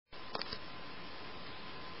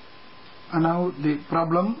And now the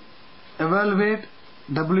problem, evaluate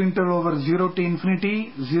double integral over 0 to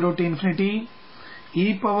infinity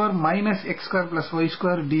e power minus x square plus y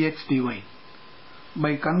square dx dy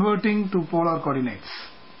by converting to polar coordinates.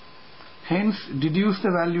 Hence deduce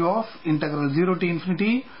the value of integral 0 to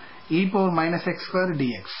infinity e power minus x square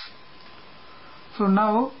dx. So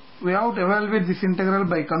now we have to evaluate this integral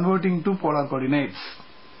by converting to polar coordinates.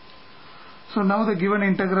 So now the given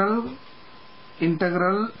integral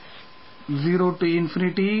 0 to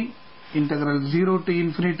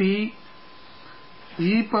infinity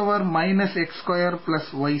e power minus x square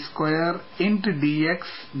plus y square into dx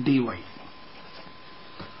dy.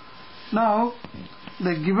 Now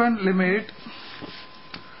the given limit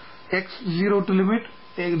x 0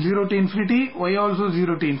 to infinity, y also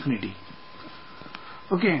 0 to infinity.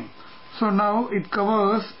 Okay, so now it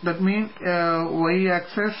covers, that means y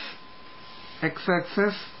axis, x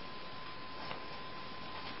axis,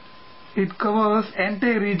 it covers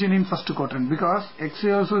entire region in first quadrant, because x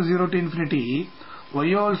is also 0 to infinity,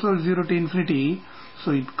 y also 0 to infinity,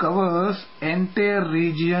 so it covers entire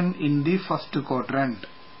region in the first quadrant.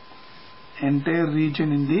 Entire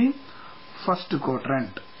region in the first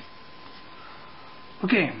quadrant.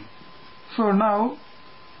 Okay, so now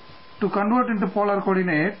to convert into polar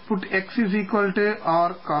coordinate, put x is equal to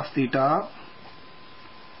r cos theta,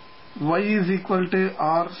 y is equal to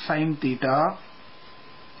r sin theta,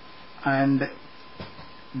 and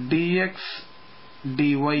dx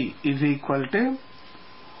dy is equal to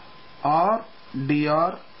r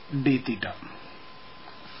dr d theta.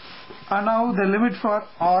 And now the limit for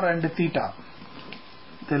r and theta.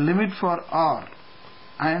 The limit for r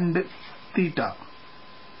and theta.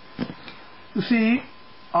 You see,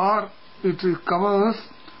 r, it covers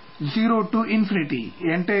 0 to infinity,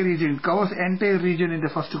 entire region, it covers entire region in the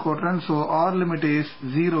first quadrant, so r limit is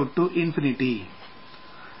 0 to infinity.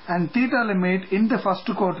 And theta limit in the first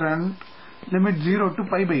quadrant, limit 0 to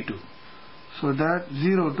pi by 2. So that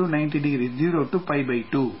 0 to 90 degrees, 0 to pi by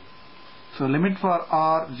 2. So limit for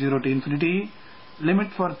r 0 to infinity, limit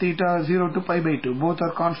for theta 0 to pi by 2, both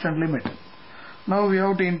are constant limit. Now we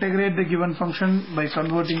have to integrate the given function by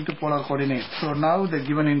converting to polar coordinates. So now the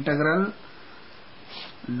given integral,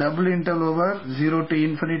 double integral over 0 to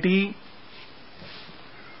infinity,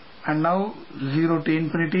 and now 0 to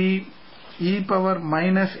infinity e power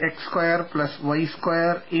minus x square plus y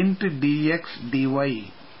square into dx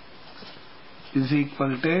dy is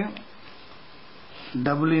equal to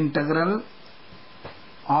double integral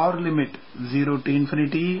r limit 0 to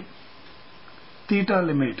infinity, theta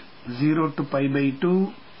limit 0 to pi by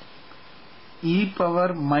 2, e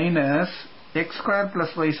power minus x square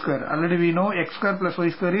plus y square. Already we know x square plus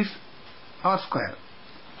y square is r square,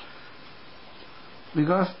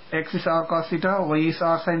 because x is r cos theta, y is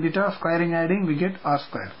r sin theta, squaring adding we get r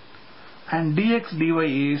square, and dx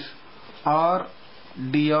dy is r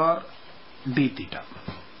dr d theta,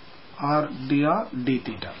 r dr d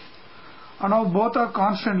theta. And now both are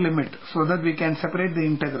constant limit, so that we can separate the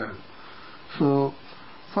integral. So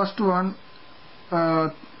first one,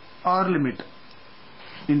 r limit,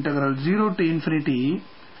 integral 0 to infinity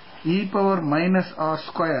e power minus r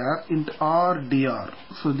square into r dr.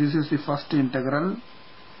 So this is the first integral.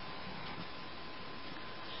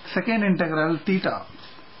 Second integral, theta,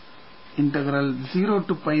 integral 0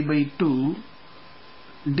 to pi by 2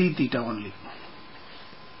 d theta only.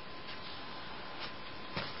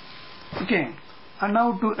 Okay, and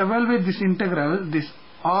now to evaluate this integral, this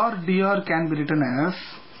r dr can be written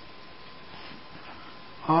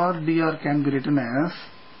as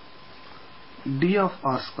d of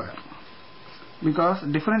r square, because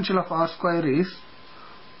differential of r square is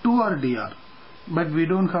 2r dr, but we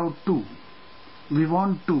don't have 2, we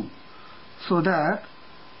want 2, so that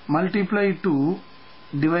multiply 2,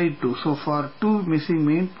 divide 2, so for 2 missing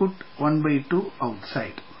means put 1 by 2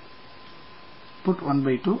 outside, put 1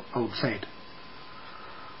 by 2 outside.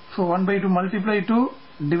 So 1 by 2 multiply 2,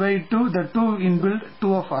 divide 2, the 2 inbuilt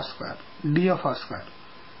 2 of r square, d of r square.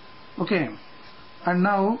 Okay, and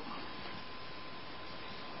now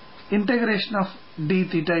integration of d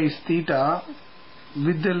theta is theta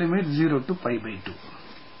with the limit 0 to pi by 2,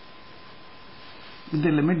 with the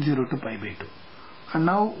limit 0 to pi by 2. And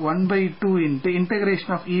now 1 by 2 into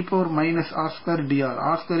integration of e power minus r square dr,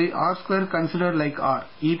 r square considered like r,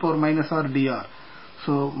 e power minus r dr,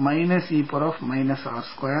 so minus e power of minus r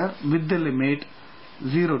square with the limit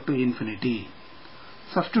 0 to infinity.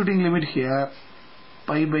 Substituting limit here,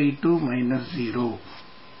 pi by 2 minus 0.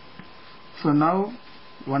 So now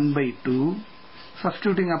 1 by 2,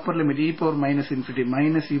 substituting upper limit e power minus infinity,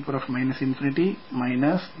 minus e power of minus infinity,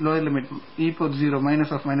 minus lower limit e power 0,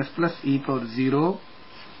 minus of minus plus e power 0,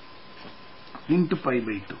 into pi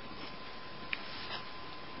by 2.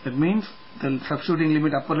 That means the substituting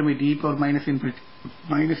limit, upper limit e power minus infinity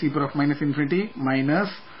minus e power of minus infinity minus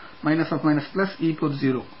minus of minus plus e power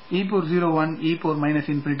 0. E power 0 1, e power minus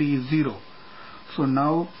infinity is 0. So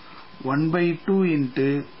now 1 by 2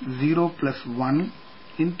 into 0 plus 1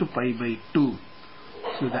 into pi by 2.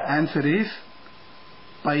 So the answer is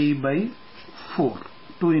pi by 4.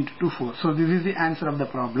 2 into 2, 4. So this is the answer of the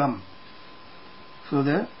problem. So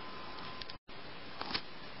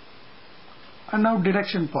and now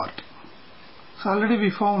deduction part. So already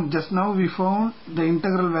we found, just now we found the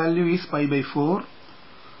integral value is pi by 4.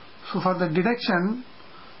 So for the deduction,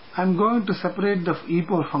 I am going to separate the e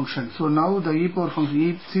power function. So now the e power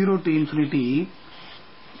function, 0 to infinity,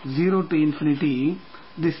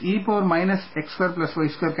 this e power minus x square plus y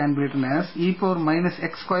square can be written as e power minus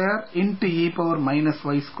x square into e power minus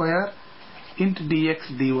y square into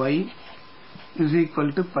dx dy is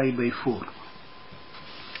equal to pi by 4.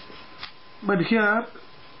 But here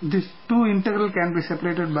this two integral can be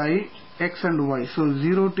separated by x and y. So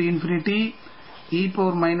 0 to infinity e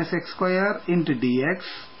power minus x square into dx,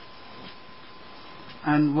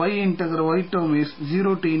 and y integral, y term is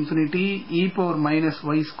 0 to infinity e power minus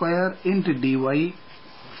y square into dy,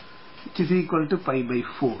 which is equal to pi by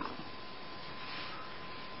 4.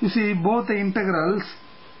 You see, both the integrals,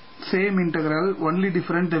 same integral, only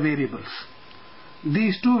different the variables.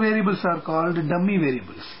 These two variables are called dummy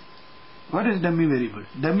variables. What is dummy variable?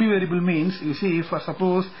 Dummy variable means, you see, for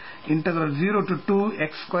suppose integral 0 to 2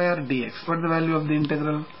 x square dx. What is the value of the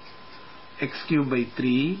integral? X cube by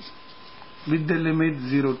 3 with the limit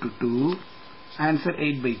 0 to 2. Answer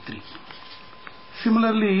 8 by 3.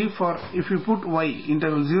 Similarly, for if you put y,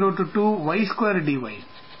 integral 0 to 2 y square dy.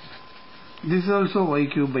 This is also y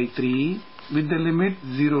cube by 3 with the limit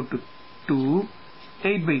 0 to 2,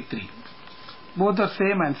 8 by 3. Both are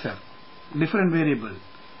same answer, different variable.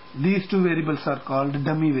 These two variables are called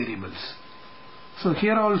dummy variables. So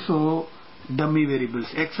here also dummy variables,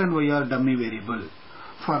 x and y are dummy variable.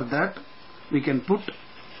 For that we can put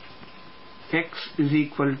x is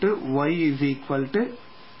equal to y is equal to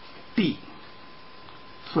t.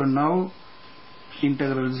 So now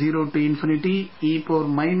integral 0 to infinity e power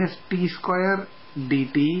minus t square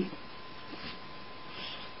dt.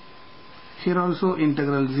 Here also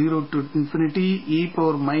integral 0 to infinity e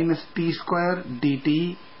power minus t square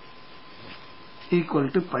dt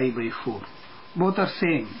equal to pi by 4. Both are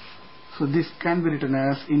same. So this can be written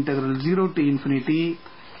as integral 0 to infinity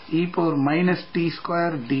e power minus t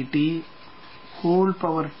square dt whole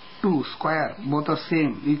power 2 square. Both are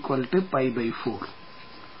same, equal to pi by 4.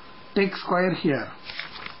 Take square here.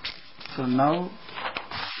 So now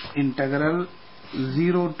integral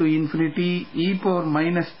 0 to infinity e power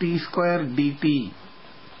minus t square dt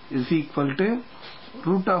is equal to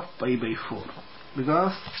root of pi by 4,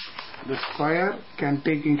 because the square can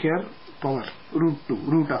take in here power root 2,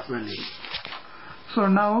 root of value. So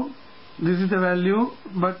now this is the value,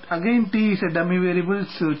 but again t is a dummy variable,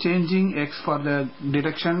 so changing x for the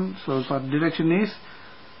deduction. So for deduction is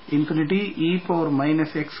infinity e power minus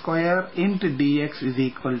x square into dx is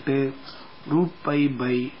equal to root pi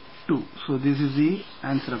by 2. So this is the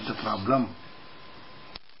answer of the problem.